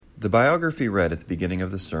The biography read at the beginning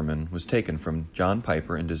of the sermon was taken from John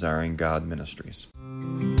Piper in Desiring God Ministries.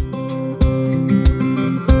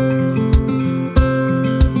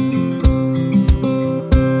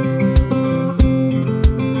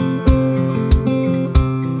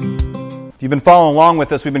 If you've been following along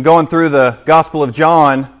with us, we've been going through the Gospel of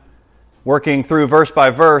John, working through verse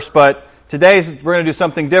by verse, but today we're going to do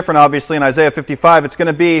something different, obviously, in Isaiah 55. It's going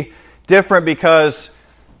to be different because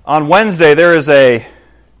on Wednesday there is a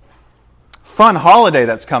fun holiday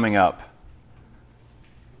that's coming up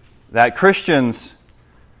that Christians,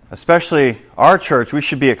 especially our church, we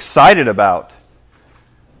should be excited about.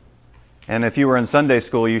 And if you were in Sunday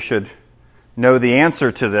school, you should know the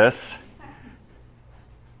answer to this.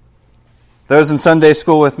 Those in Sunday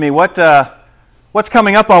school with me, what's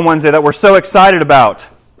coming up on Wednesday that we're so excited about?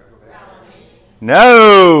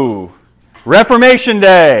 No! Reformation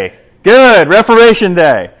Day. Good, Reformation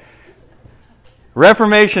Day.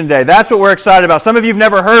 Reformation Day. That's what we're excited about. Some of you have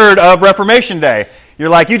never heard of Reformation Day. You're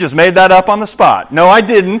like, you just made that up on the spot. No, I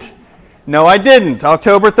didn't.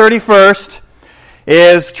 October 31st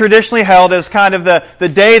is traditionally held as kind of the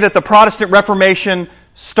day that the Protestant Reformation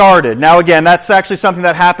started. Now again, that's actually something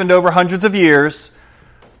that happened over hundreds of years,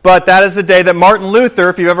 but that is the day that Martin Luther,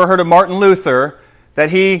 if you've ever heard of Martin Luther, that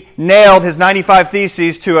he nailed his 95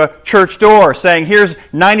 Theses to a church door, saying, here's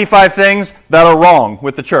 95 things that are wrong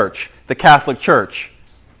with the church, the Catholic Church.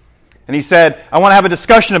 And he said, I want to have a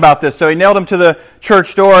discussion about this. So he nailed them to the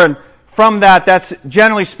church door, and from that, that's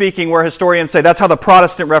generally speaking where historians say that's how the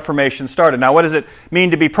Protestant Reformation started. Now, what does it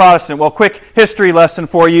mean to be Protestant? Well, quick history lesson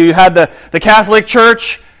for you. You had the Catholic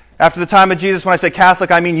Church after the time of Jesus. When I say Catholic,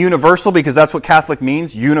 I mean universal, because that's what Catholic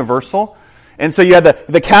means, universal. And so you had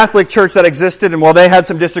the Catholic Church that existed, and they had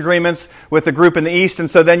some disagreements with the group in the East, and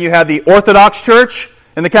so then you had the Orthodox Church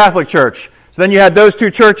and the Catholic Church. So then you had those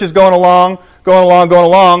two churches going along,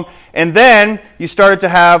 and then you started to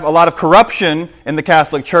have a lot of corruption in the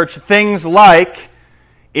Catholic Church. Things like,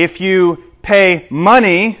 if you pay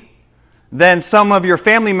money, then some of your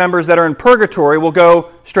family members that are in purgatory will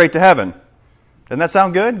go straight to heaven. Doesn't that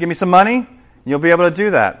sound good? Give me some money, and you'll be able to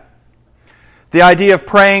do that. The idea of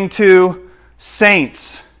praying to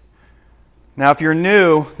saints. Now, if you're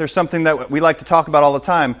new, there's something that we like to talk about all the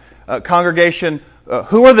time. Congregation,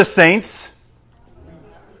 who are the saints?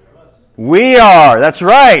 We are. That's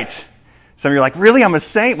right. Some of you are like, really? I'm a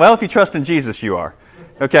saint? Well, if you trust in Jesus, you are.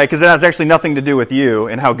 Okay, because it has actually nothing to do with you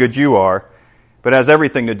and how good you are, but it has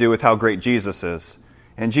everything to do with how great Jesus is.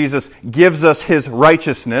 And Jesus gives us His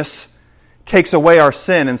righteousness, takes away our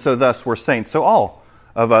sin, and so thus we're saints. So all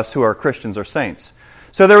of us who are Christians are saints.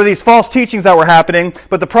 So there were these false teachings that were happening,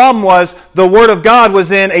 but the problem was the Word of God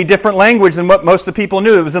was in a different language than what most of the people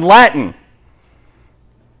knew. It was in Latin.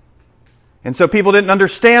 And so people didn't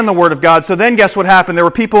understand the Word of God. So then guess what happened? There were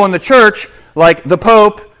people in the church, like the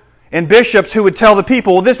Pope and bishops, who would tell the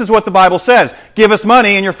people, well, this is what the Bible says. Give us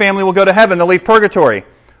money and your family will go to heaven. They'll leave purgatory.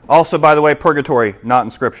 Also, by the way, purgatory, not in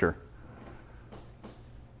Scripture.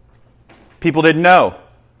 People didn't know.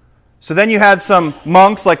 So then you had some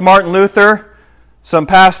monks like Martin Luther, some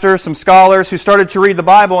pastors, some scholars who started to read the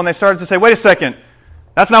Bible, and they started to say, wait a second,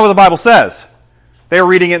 that's not what the Bible says. They were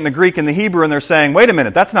reading it in the Greek and the Hebrew, and they're saying, wait a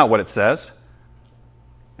minute, that's not what it says.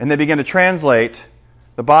 And they began to translate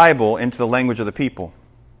the Bible into the language of the people.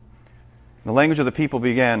 The language of the people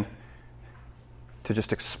began to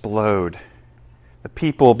just explode. The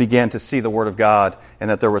people began to see the Word of God and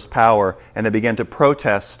that there was power, and they began to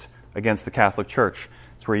protest against the Catholic Church.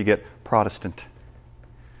 That's where you get Protestant.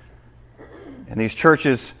 And these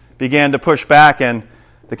churches began to push back, and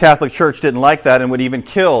the Catholic Church didn't like that and would even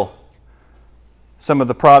kill some of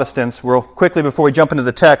the Protestants. Real quickly, before we jump into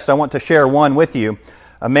the text, I want to share one with you.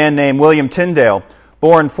 A man named William Tyndale,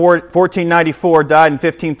 born 1494, died in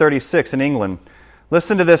 1536 in England.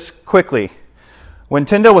 Listen to this quickly. When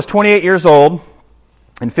Tyndale was 28 years old,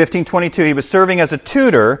 in 1522, he was serving as a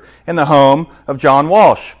tutor in the home of John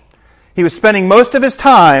Walsh. He was spending most of his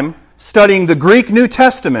time studying the Greek New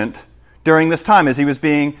Testament during this time as he was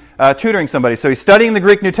being tutoring somebody. So he's studying the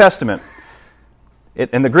Greek New Testament.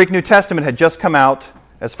 And the Greek New Testament had just come out,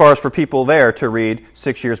 as far as for people there to read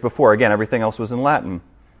 6 years before. Again, everything else was in Latin.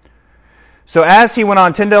 So as he went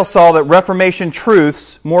on, Tyndale saw that Reformation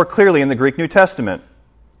truths more clearly in the Greek New Testament.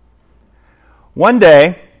 One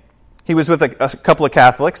day, he was with a couple of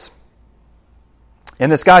Catholics, and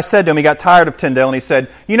this guy said to him, he got tired of Tyndale, and he said,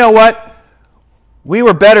 you know what? We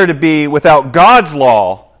were better to be without God's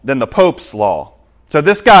law than the Pope's law. So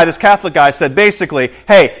this Catholic guy said basically,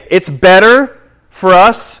 hey, it's better for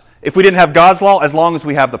us if we didn't have God's law as long as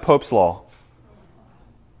we have the Pope's law.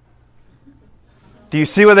 Do you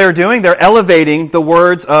see what they're doing? They're elevating the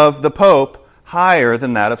words of the Pope higher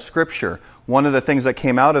than that of Scripture. One of the things that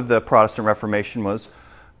came out of the Protestant Reformation was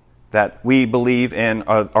that we believe in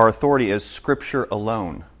our authority is Scripture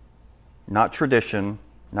alone. Not tradition,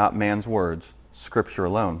 not man's words, Scripture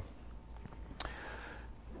alone.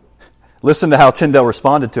 Listen to how Tyndale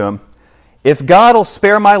responded to him. If God will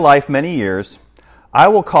spare my life many years, I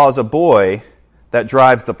will cause a boy that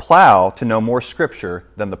drives the plow to know more Scripture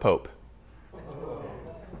than the Pope.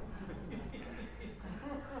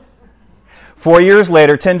 4 years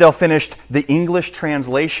later, Tyndale finished the English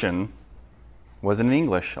translation. It wasn't in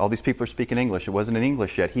English. All these people are speaking English. It wasn't in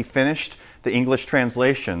English yet. He finished the English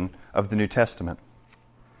translation of the New Testament.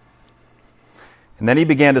 And then he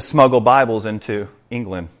began to smuggle Bibles into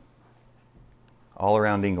England, all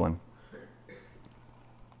around England.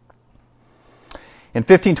 In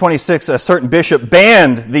 1526, a certain bishop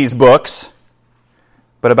banned these books,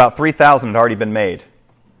 but about 3,000 had already been made.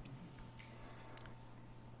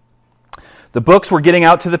 The books were getting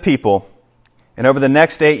out to the people, and over the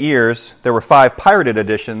next 8 years, there were 5 pirated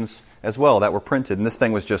editions as well that were printed, and this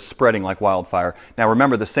thing was just spreading like wildfire. Now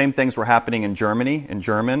remember, the same things were happening in Germany, in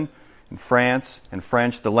German, in France, in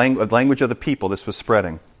French, the language of the people. This was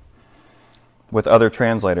spreading with other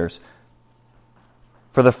translators.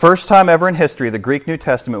 For the first time ever in history, the Greek New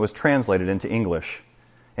Testament was translated into English.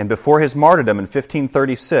 And before his martyrdom in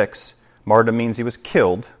 1536, martyrdom means he was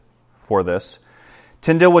killed for this,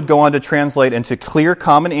 Tyndale would go on to translate into clear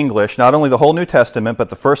common English not only the whole New Testament, but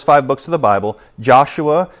the first 5 books of the Bible,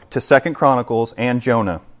 Joshua to 2 Chronicles, and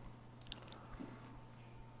Jonah.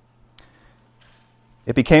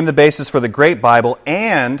 It became the basis for the Great Bible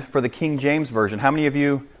and for the King James Version. How many of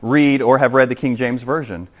you read or have read the King James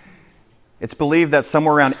Version? It's believed that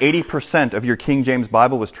somewhere around 80% of your King James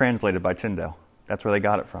Bible was translated by Tyndale. That's where they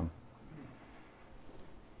got it from.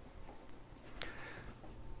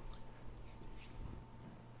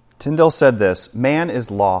 Tyndale said this, man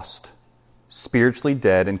is lost, spiritually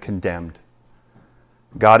dead and condemned.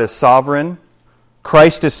 God is sovereign,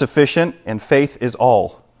 Christ is sufficient, and faith is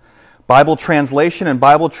all. Bible translation and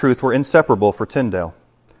Bible truth were inseparable for Tyndale.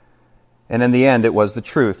 And in the end, it was the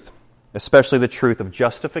truth, especially the truth of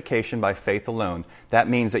justification by faith alone. That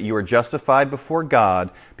means that you are justified before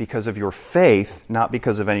God because of your faith, not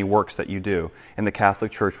because of any works that you do. And the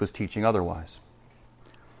Catholic Church was teaching otherwise.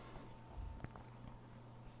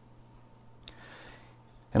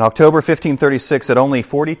 In October 1536, at only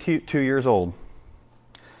 42 years old,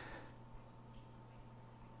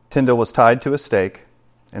 Tyndale was tied to a stake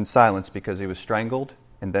and silenced because he was strangled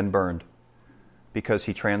and then burned because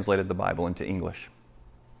he translated the Bible into English.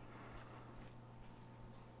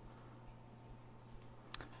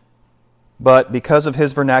 But because of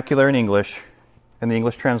his vernacular in English and the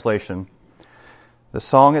English translation, the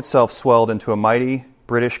song itself swelled into a mighty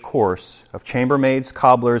British chorus of chambermaids,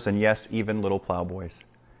 cobblers, and yes, even little plowboys.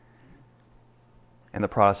 And the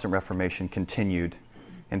Protestant Reformation continued,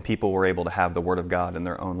 and people were able to have the Word of God in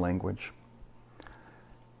their own language.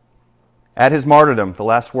 At his martyrdom, the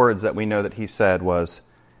last words that we know that he said was,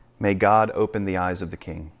 "May God open the eyes of the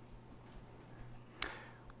King."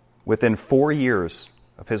 Within 4 years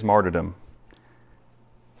of his martyrdom,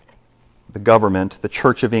 the government, the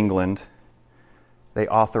Church of England, they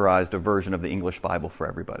authorized a version of the English Bible for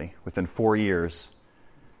everybody. Within 4 years,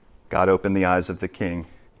 God opened the eyes of the King,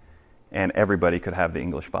 and everybody could have the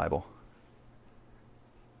English Bible.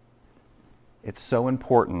 It's so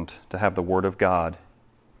important to have the Word of God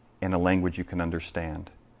in a language you can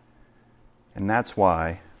understand. And that's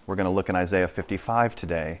why we're going to look in Isaiah 55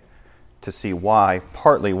 today to see why,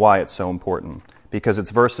 partly why it's so important. Because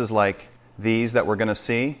it's verses like these that we're going to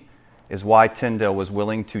see is why Tyndale was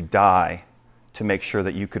willing to die to make sure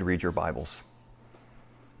that you could read your Bibles.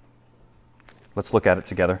 Let's look at it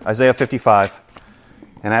together. Isaiah 55.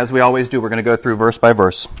 And as we always do, we're going to go through verse by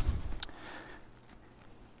verse.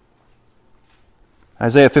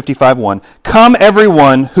 Isaiah 55:1. Come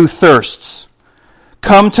everyone who thirsts,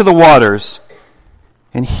 come to the waters,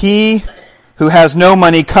 and he who has no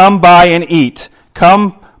money, come buy and eat.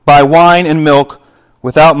 Come buy wine and milk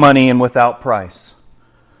without money and without price.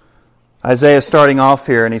 Isaiah is starting off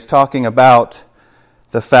here, and he's talking about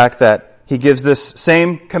the fact that he gives this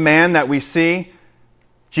same command that we see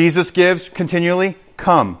Jesus gives continually.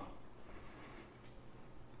 Come.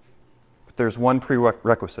 But there's one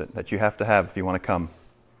prerequisite that you have to have if you want to come.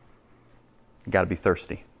 You got to be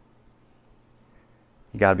thirsty.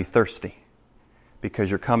 You got to be thirsty because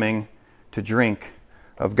you're coming to drink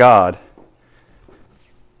of God.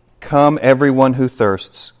 Come, everyone who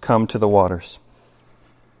thirsts, come to the waters.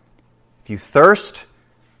 If you thirst,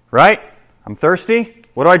 right? I'm thirsty.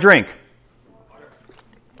 What do I drink?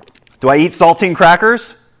 Do I eat saltine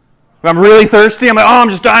crackers? If I'm really thirsty, I'm like, I'm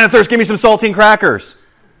just dying of thirst, give me some saltine crackers.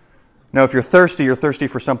 No, if you're thirsty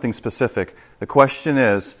for something specific. The question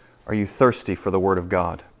is, are you thirsty for the Word of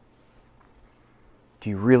God? Do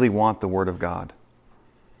you really want the Word of God?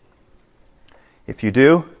 If you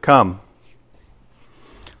do, come.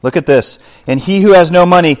 Look at this. And he who has no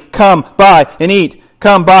money, come, buy and eat.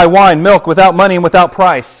 Come, buy wine, milk, without money and without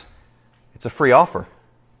price. It's a free offer.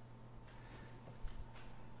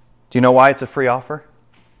 Do you know why it's a free offer?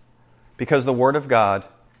 Because the Word of God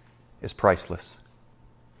is priceless.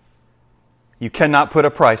 You cannot put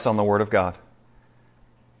a price on the Word of God.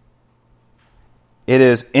 It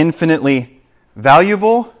is infinitely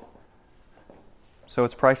valuable, so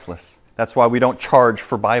it's priceless. That's why we don't charge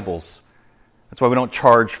for Bibles. That's why we don't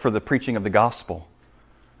charge for the preaching of the gospel.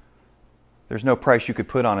 There's no price you could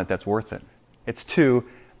put on it that's worth it. It's too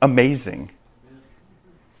amazing.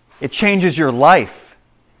 It changes your life.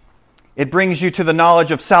 It brings you to the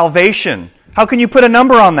knowledge of salvation. How can you put a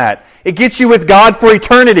number on that? It gets you with God for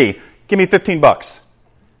eternity. Give me $15.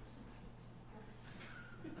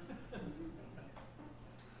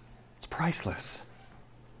 It's priceless.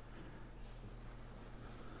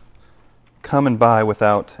 Come and buy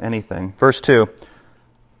without anything. Verse 2.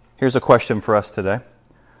 Here's a question for us today.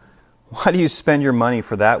 Why do you spend your money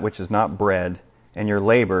for that which is not bread, and your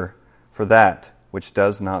labor for that which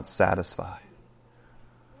does not satisfy?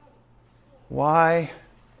 Why,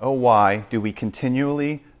 oh why, do we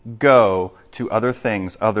continually go to other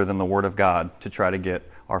things other than the Word of God to try to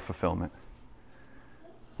get our fulfillment?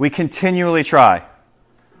 We continually try.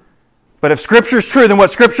 But if Scripture is true, then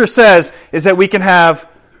what Scripture says is that we can have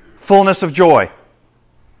fullness of joy,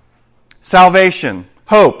 salvation,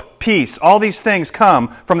 hope, peace. All these things come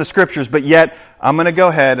from the Scriptures, but yet I'm going to go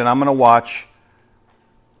ahead and I'm going to watch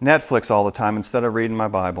Netflix all the time instead of reading my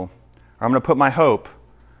Bible. Or I'm going to put my hope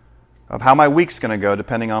of how my week's going to go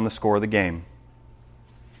depending on the score of the game.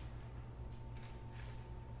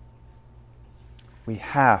 We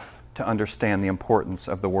have to understand the importance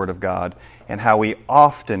of the Word of God and how we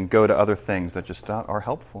often go to other things that just are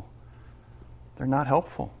helpful. They're not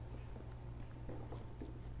helpful.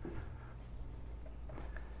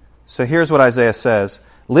 So here's what Isaiah says.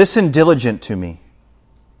 Listen diligent to me.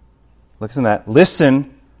 Listen to that.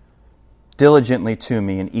 Listen diligently to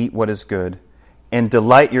me and eat what is good, and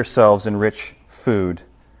delight yourselves in rich food.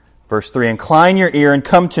 Verse 3, incline your ear and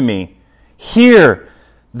come to me. Hear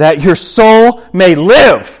that your soul may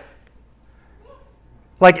live.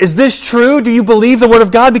 Like, is this true? Do you believe the Word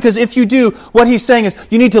of God? Because if you do, what he's saying is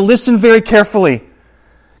you need to listen very carefully.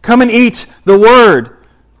 Come and eat the Word.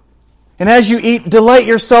 And as you eat, delight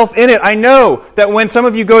yourself in it. I know that when some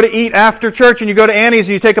of you go to eat after church and you go to Annie's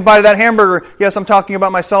and you take a bite of that hamburger, yes, I'm talking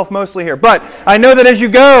about myself mostly here, but I know that as you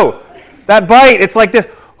go, that bite, it's like this,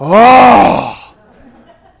 oh!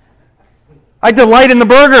 I delight in the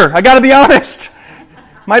burger. I got to be honest.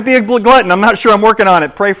 Might be a glutton. I'm not sure. I'm working on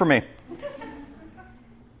it. Pray for me.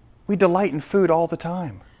 We delight in food all the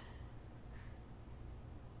time.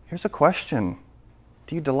 Here's a question.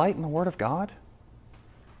 Do you delight in the Word of God?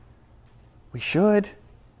 We should.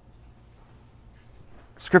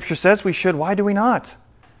 Scripture says we should. Why do we not?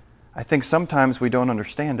 I think sometimes we don't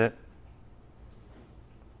understand it.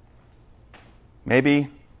 Maybe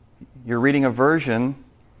you're reading a version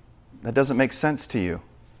that doesn't make sense to you.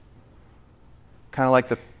 Kind of like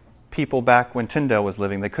the people back when Tyndale was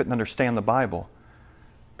living. They couldn't understand the Bible.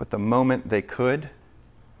 But the moment they could,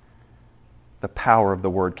 the power of the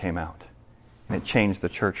Word came out. And it changed the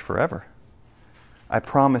church forever. I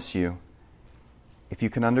promise you, if you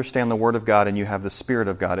can understand the Word of God and you have the Spirit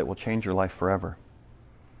of God, it will change your life forever.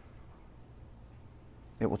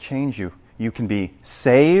 It will change you. You can be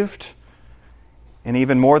saved. And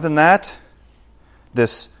even more than that,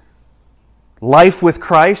 this life with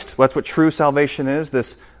Christ, that's what true salvation is,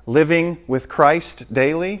 this living with Christ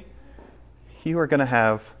daily, you are going to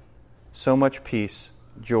have so much peace,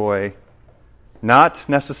 joy, not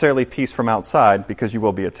necessarily peace from outside because you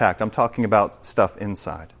will be attacked. I'm talking about stuff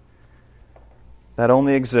inside. That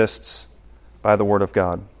only exists by the Word of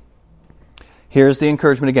God. Here's the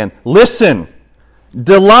encouragement again. Listen,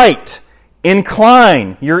 delight,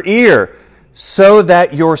 incline your ear, so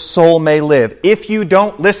that your soul may live. If you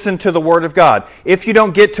don't listen to the Word of God, if you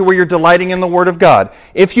don't get to where you're delighting in the Word of God,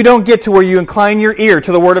 if you don't get to where you incline your ear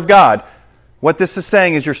to the Word of God, what this is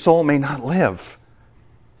saying is your soul may not live.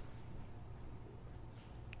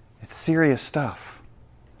 It's serious stuff.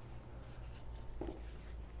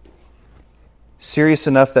 Serious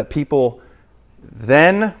enough that people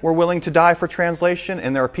then were willing to die for translation,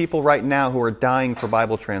 and there are people right now who are dying for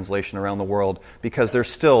Bible translation around the world because there's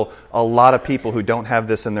still a lot of people who don't have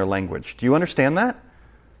this in their language. Do you understand that?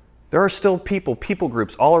 There are still people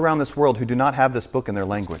groups all around this world who do not have this book in their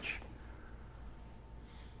language.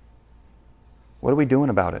 What are we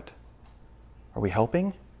doing about it? Are we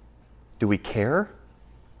helping? Do we care?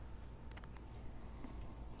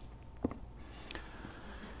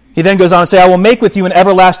 He then goes on to say, I will make with you an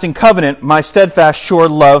everlasting covenant, my steadfast, sure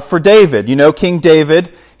love for David. You know, King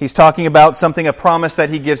David, he's talking about something, a promise that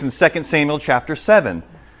he gives in 2 Samuel chapter 7.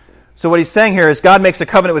 So what he's saying here is God makes a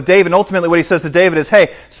covenant with David, and ultimately what he says to David is,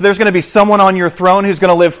 hey, so there's going to be someone on your throne who's going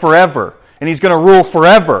to live forever, and he's going to rule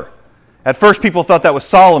forever. At first people thought that was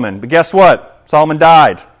Solomon, but guess what? Solomon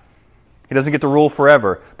died. He doesn't get to rule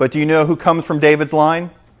forever. But do you know who comes from David's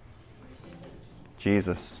line?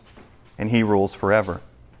 Jesus. And he rules forever.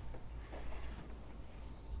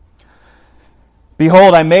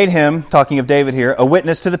 Behold, I made him, talking of David here, a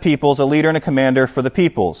witness to the peoples, a leader and a commander for the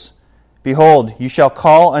peoples. Behold, you shall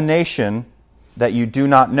call a nation that you do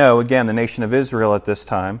not know, again, the nation of Israel at this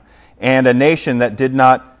time, and a nation that did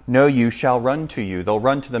not know you shall run to you. They'll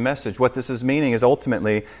run to the message. What this is meaning is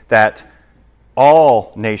ultimately that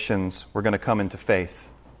all nations were going to come into faith.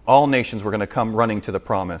 All nations were going to come running to the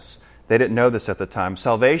promise. They didn't know this at the time.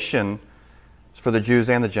 Salvation is for the Jews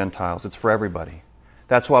and the Gentiles. It's for everybody.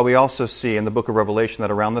 That's why we also see in the book of Revelation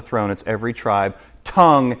that around the throne it's every tribe,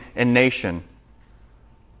 tongue, and nation.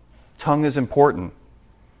 Tongue is important.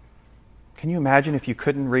 Can you imagine if you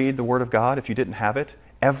couldn't read the Word of God, if you didn't have it,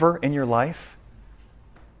 ever in your life?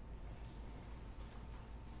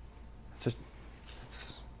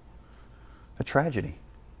 It's a tragedy.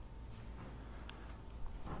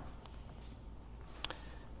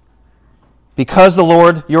 Because the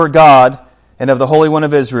Lord your God and of the Holy One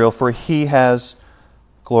of Israel, for He has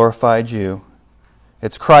glorified you.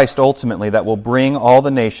 It's Christ ultimately that will bring all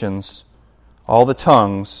the nations, all the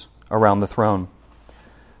tongues around the throne.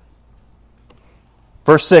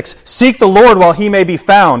 Verse 6, seek the Lord while He may be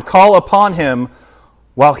found. Call upon Him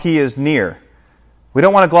while He is near. We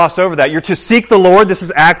don't want to gloss over that. You're to seek the Lord. This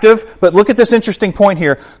is active. But look at this interesting point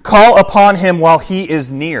here. Call upon Him while He is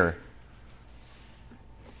near.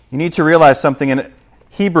 You need to realize something in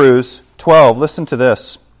Hebrews 12. Listen to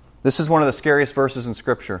this. This is one of the scariest verses in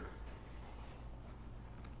Scripture.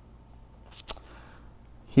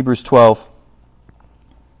 Hebrews 12.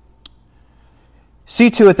 See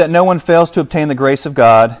to it that no one fails to obtain the grace of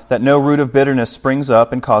God, that no root of bitterness springs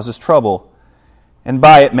up and causes trouble, and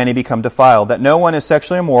by it many become defiled, that no one is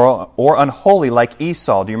sexually immoral or unholy like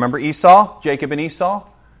Esau. Do you remember Esau? Jacob and Esau?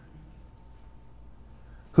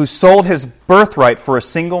 Who sold his birthright for a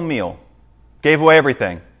single meal. Gave away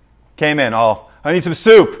everything. Came in, oh, I need some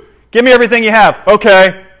soup. Give me everything you have.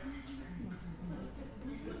 Okay.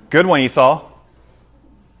 Good one, Esau.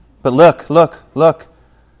 But look.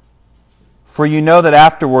 For you know that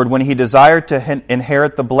afterward, when he desired to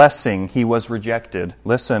inherit the blessing, he was rejected.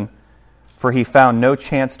 Listen, for he found no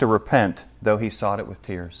chance to repent, though he sought it with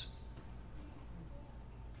tears.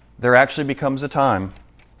 There actually becomes a time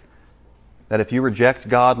that if you reject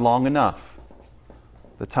God long enough,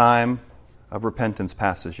 the time of repentance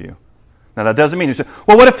passes you. Now that doesn't mean you say,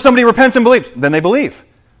 well, what if somebody repents and believes? Then they believe.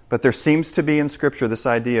 But there seems to be in Scripture this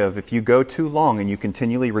idea of if you go too long and you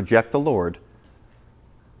continually reject the Lord,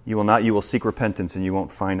 you will seek repentance and you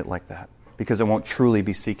won't find it like that because it won't truly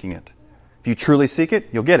be seeking it. If you truly seek it,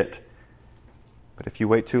 you'll get it. But if you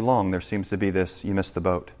wait too long, there seems to be this, you missed the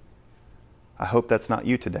boat. I hope that's not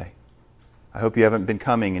you today. I hope you haven't been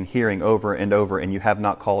coming and hearing over and over and you have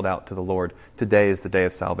not called out to the Lord. Today is the day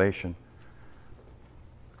of salvation.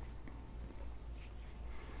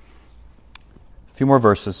 A few more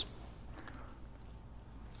verses.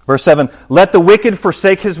 Verse 7, let the wicked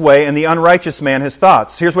forsake his way and the unrighteous man his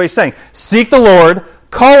thoughts. Here's what he's saying. Seek the Lord,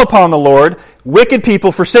 call upon the Lord, wicked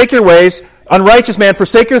people forsake your ways, unrighteous man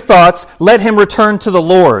forsake your thoughts, let him return to the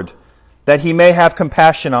Lord, that He may have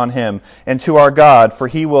compassion on him, and to our God, for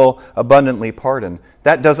He will abundantly pardon.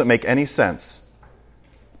 That doesn't make any sense.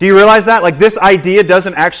 Do you realize that? Like, this idea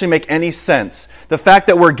doesn't actually make any sense. The fact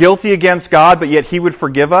that we're guilty against God, but yet He would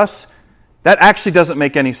forgive us, that actually doesn't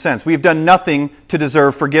make any sense. We've done nothing to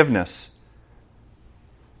deserve forgiveness.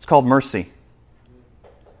 It's called mercy.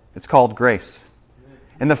 It's called grace.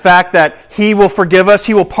 And the fact that He will forgive us,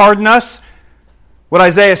 He will pardon us, what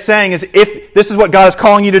Isaiah is saying is if this is what God is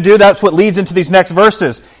calling you to do, that's what leads into these next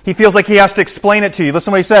verses. He feels like he has to explain it to you.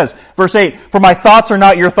 Listen to what he says. Verse 8, for my thoughts are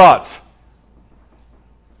not your thoughts.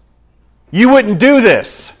 You wouldn't do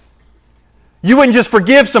this. You wouldn't just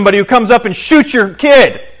forgive somebody who comes up and shoots your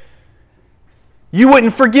kid. You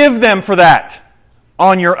wouldn't forgive them for that.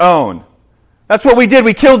 on your own. That's what we did.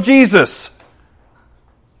 We killed Jesus.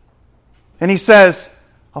 And he says,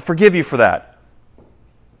 I'll forgive you for that.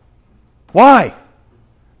 Why?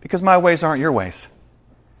 Because my ways aren't your ways.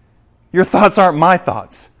 Your thoughts aren't my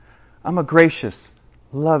thoughts. I'm a gracious,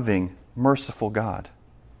 loving, merciful God.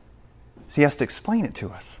 So he has to explain it to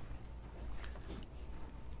us.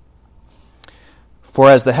 For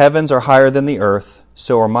as the heavens are higher than the earth,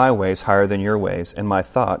 so are my ways higher than your ways, and my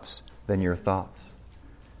thoughts than your thoughts.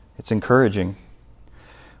 It's encouraging.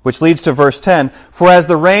 Which leads to verse 10. For as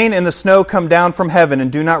the rain and the snow come down from heaven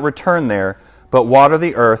and do not return there, but water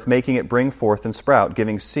the earth, making it bring forth and sprout,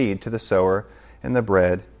 giving seed to the sower and the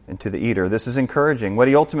bread and to the eater. This is encouraging. What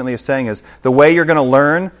he ultimately is saying is the way you're going to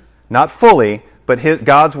learn, not fully, but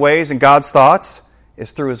God's ways and God's thoughts,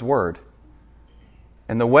 is through His Word.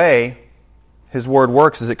 And the way His Word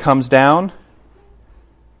works is it comes down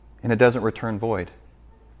and it doesn't return void.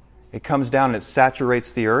 It comes down and it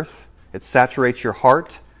saturates the earth, it saturates your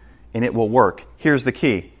heart, and it will work. Here's the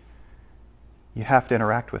key. You have to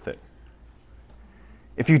interact with it.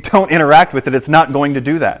 If you don't interact with it, it's not going to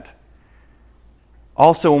do that.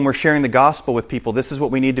 Also, when we're sharing the gospel with people, this is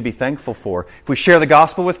what we need to be thankful for. If we share the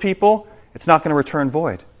gospel with people, it's not going to return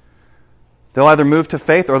void. They'll either move to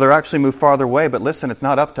faith or they'll actually move farther away. But listen, it's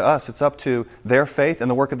not up to us. It's up to their faith and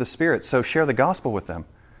the work of the Spirit. So share the gospel with them.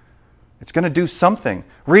 It's going to do something.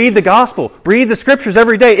 Read the gospel. Read the scriptures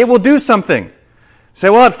every day. It will do something. Say,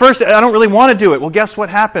 well, at first, I don't really want to do it. Well, guess what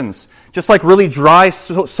happens? Just like really dry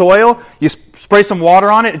soil, you spray some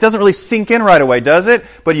water on it. It doesn't really sink in right away, does it?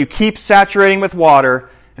 But you keep saturating with water,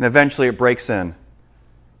 and eventually it breaks in.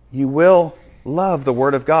 You will love the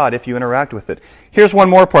Word of God if you interact with it. Here's one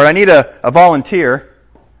more part. I need a volunteer.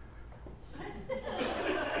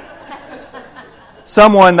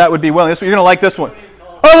 Someone that would be willing. You're going to like this one.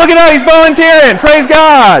 Oh, look at that. He's volunteering. Praise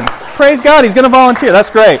God. Praise God. He's going to volunteer.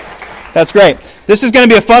 That's great. That's great. This is going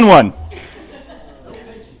to be a fun one.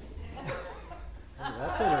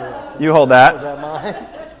 You hold that. Is that mine?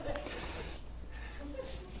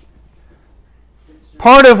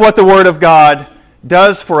 Part of what the Word of God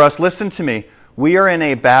does for us, listen to me, we are in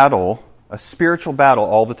a battle, a spiritual battle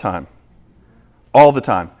all the time. All the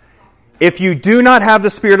time. If you do not have the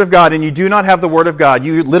Spirit of God and you do not have the Word of God,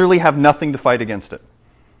 you literally have nothing to fight against it.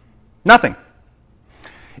 Nothing.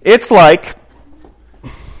 It's like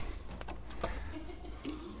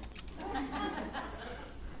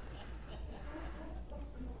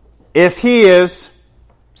if he is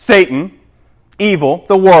Satan, evil,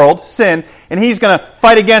 the world, sin, and he's going to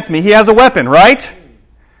fight against me, he has a weapon, right?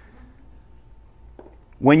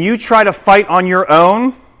 When you try to fight on your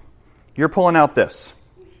own, you're pulling out this.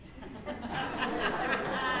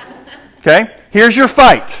 Okay? Here's your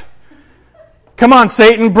fight. Come on,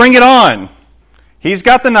 Satan, bring it on. He's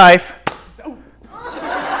got the knife.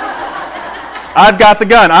 I've got the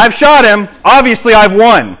gun. I've shot him. Obviously, I've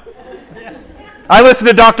won. I listened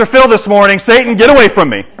to Dr. Phil this morning. Satan, get away from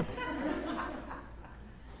me.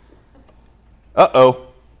 Uh-oh.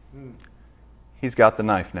 He's got the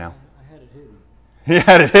knife now. I had it hidden. He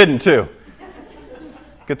had it hidden, too.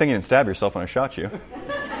 Good thing you didn't stab yourself when I shot you.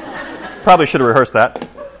 Probably should have rehearsed that.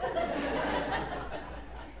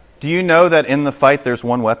 Do you know that in the fight there's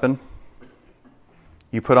one weapon?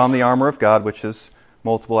 You put on the armor of God, which is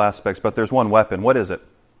multiple aspects, but there's one weapon. What is it?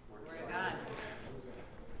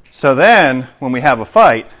 So then, when we have a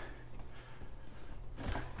fight,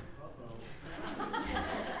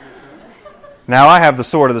 now I have the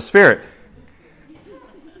sword of the Spirit.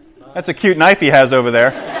 That's a cute knife he has over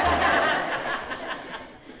there.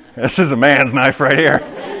 This is a man's knife right here.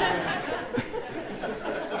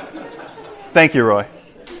 Thank you, Roy.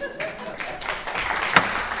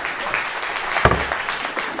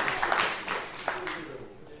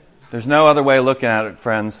 There's no other way of looking at it,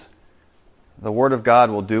 friends. The Word of God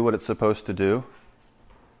will do what it's supposed to do.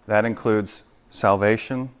 That includes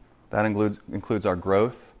salvation. That includes our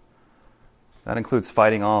growth. That includes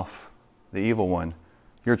fighting off the evil one.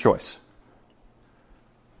 Your choice.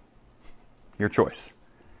 Your choice.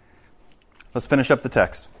 Let's finish up the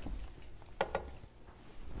text.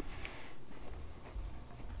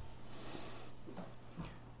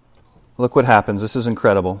 Look what happens. This is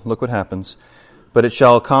incredible. Look what happens. But it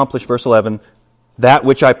shall accomplish, verse 11, that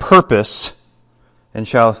which I purpose, and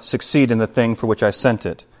shall succeed in the thing for which I sent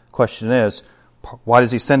it. Question is, why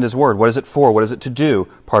does he send his word? What is it for? What is it to do?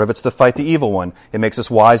 Part of it's to fight the evil one. It makes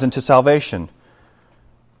us wise unto salvation.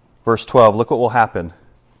 Verse 12, look what will happen.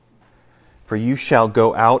 For you shall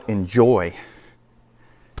go out in joy,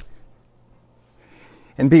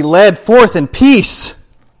 and be led forth in peace.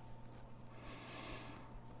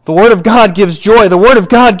 The Word of God gives joy. The Word of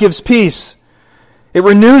God gives peace. It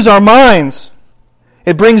renews our minds.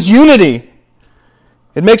 It brings unity.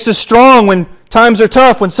 It makes us strong when times are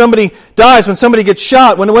tough, when somebody dies, when somebody gets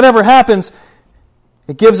shot, when whatever happens.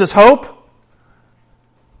 It gives us hope.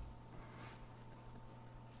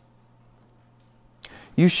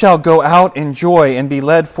 You shall go out in joy and be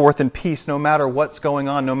led forth in peace, no matter what's going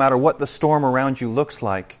on, no matter what the storm around you looks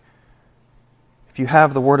like. If you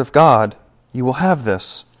have the Word of God, you will have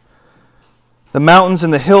this. The mountains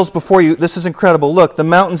and the hills before you, this is incredible. Look, the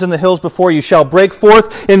mountains and the hills before you shall break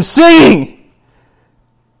forth in singing.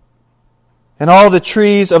 And all the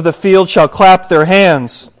trees of the field shall clap their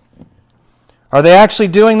hands. Are they actually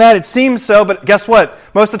doing that? It seems so, but guess what?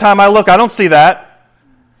 Most of the time I look, I don't see that.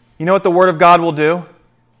 You know what the Word of God will do?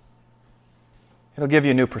 It'll give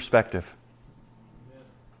you a new perspective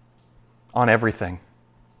on everything.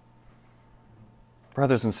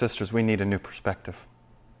 Brothers and sisters, we need a new perspective.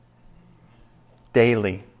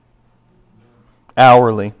 Daily.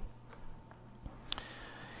 Hourly.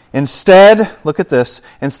 Instead, look at this,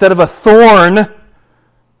 instead of a thorn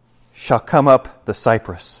shall come up the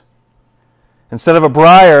cypress. Instead of a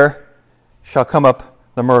briar shall come up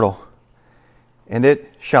the myrtle. And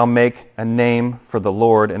it shall make a name for the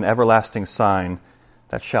Lord, an everlasting sign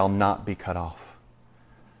that shall not be cut off.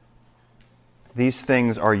 These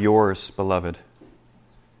things are yours, beloved.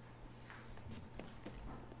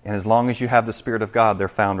 And as long as you have the Spirit of God, they're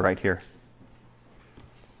found right here.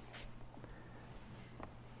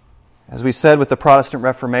 As we said with the Protestant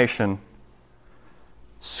Reformation,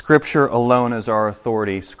 Scripture alone is our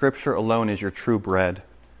authority. Scripture alone is your true bread.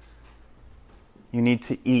 You need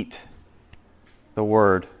to eat the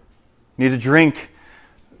Word. You need to drink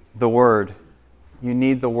the Word. You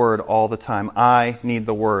need the Word all the time. I need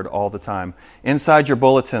the Word all the time. Inside your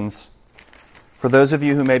bulletins, for those of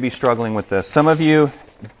you who may be struggling with this, some of you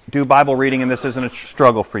do Bible reading and this isn't a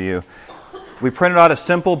struggle for you. We printed out a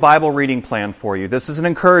simple Bible reading plan for you. This is an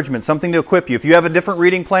encouragement, something to equip you. If you have a different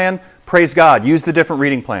reading plan, praise God. Use the different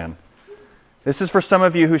reading plan. This is for some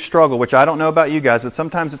of you who struggle, which I don't know about you guys, but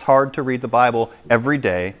sometimes it's hard to read the Bible every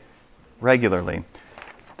day, regularly.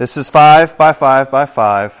 This is 5 by 5 by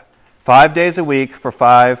 5, 5 days a week for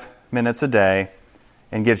 5 minutes a day,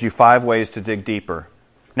 and gives you 5 ways to dig deeper.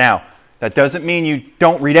 Now, that doesn't mean you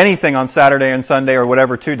don't read anything on Saturday and Sunday or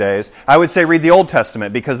whatever 2 days. I would say read the Old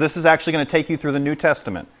Testament because this is actually going to take you through the New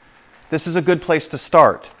Testament. This is a good place to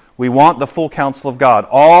start. We want the full counsel of God.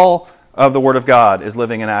 All of the Word of God is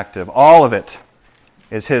living and active. All of it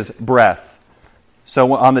is His breath.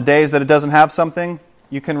 So on the days that it doesn't have something,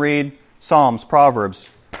 you can read Psalms, Proverbs,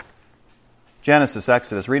 Genesis,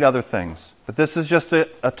 Exodus, read other things. But this is just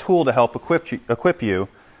a tool to help equip you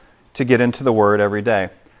to get into the Word every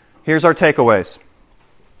day. Here's our takeaways.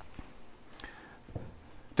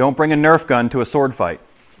 Don't bring a Nerf gun to a sword fight.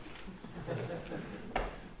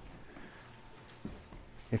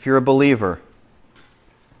 If you're a believer,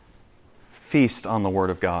 feast on the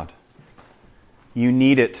Word of God. You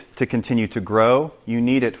need it to continue to grow. You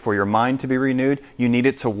need it for your mind to be renewed. You need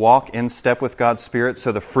it to walk in step with God's Spirit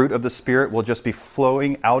so the fruit of the Spirit will just be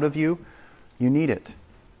flowing out of you. You need it.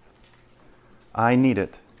 I need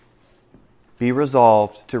it. Be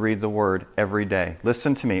resolved to read the Word every day.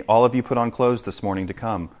 Listen to me. All of you put on clothes this morning to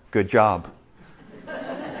come. Good job.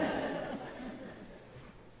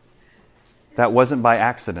 That wasn't by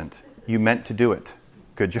accident. You meant to do it.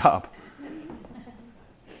 Good job.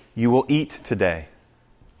 You will eat today.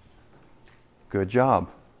 Good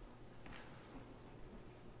job.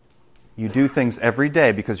 You do things every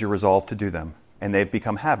day because you're resolved to do them. And they've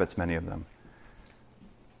become habits, many of them.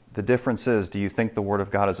 The difference is, do you think the Word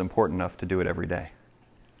of God is important enough to do it every day?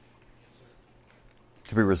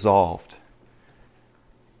 To be resolved.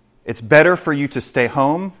 It's better for you to stay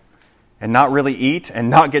home and not really eat and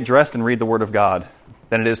not get dressed and read the Word of God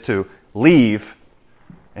than it is to leave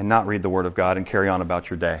and not read the Word of God and carry on about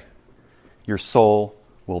your day. Your soul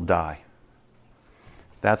will die.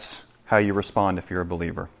 That's how you respond if you're a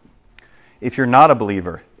believer. If you're not a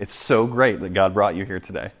believer, it's so great that God brought you here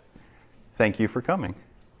today. Thank you for coming.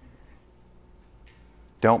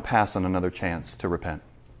 Don't pass on another chance to repent.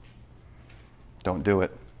 Don't do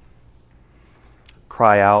it.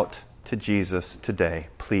 Cry out to Jesus today,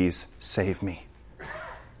 please save me.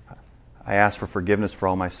 I ask for forgiveness for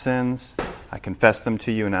all my sins. I confess them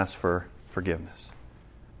to you and ask for forgiveness.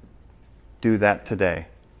 Do that today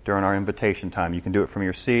during our invitation time. You can do it from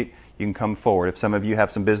your seat. You can come forward. If some of you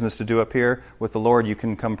have some business to do up here with the Lord, you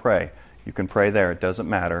can come pray. You can pray there. It doesn't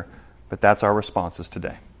matter. But that's our responses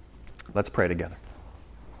today. Let's pray together.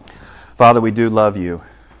 Father, we do love you.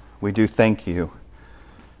 We do thank you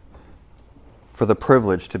for the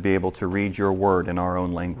privilege to be able to read your word in our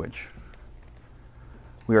own language.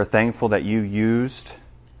 We are thankful that you used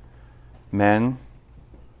men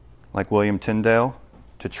like William Tyndale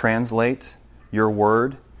to translate your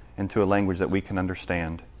word into a language that we can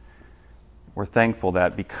understand. We're thankful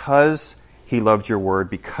that because he loved your word,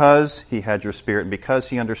 because he had your Spirit, and because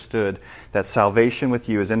he understood that salvation with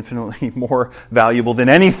you is infinitely more valuable than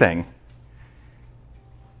anything,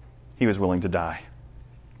 he was willing to die.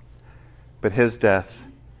 But his death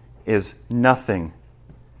is nothing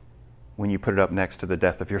when you put it up next to the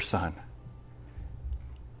death of your Son,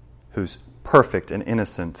 who's perfect and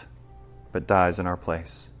innocent, but dies in our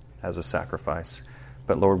place as a sacrifice.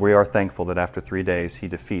 But Lord, we are thankful that after 3 days he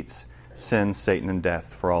defeats sin, Satan, and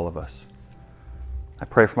death for all of us. I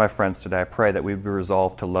pray for my friends today. I pray that we would be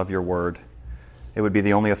resolved to love your word. It would be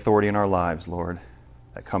the only authority in our lives, Lord,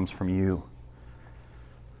 that comes from you.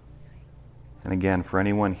 And again, for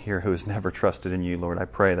anyone here who has never trusted in you, Lord, I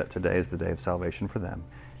pray that today is the day of salvation for them.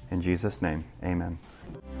 In Jesus' name, amen.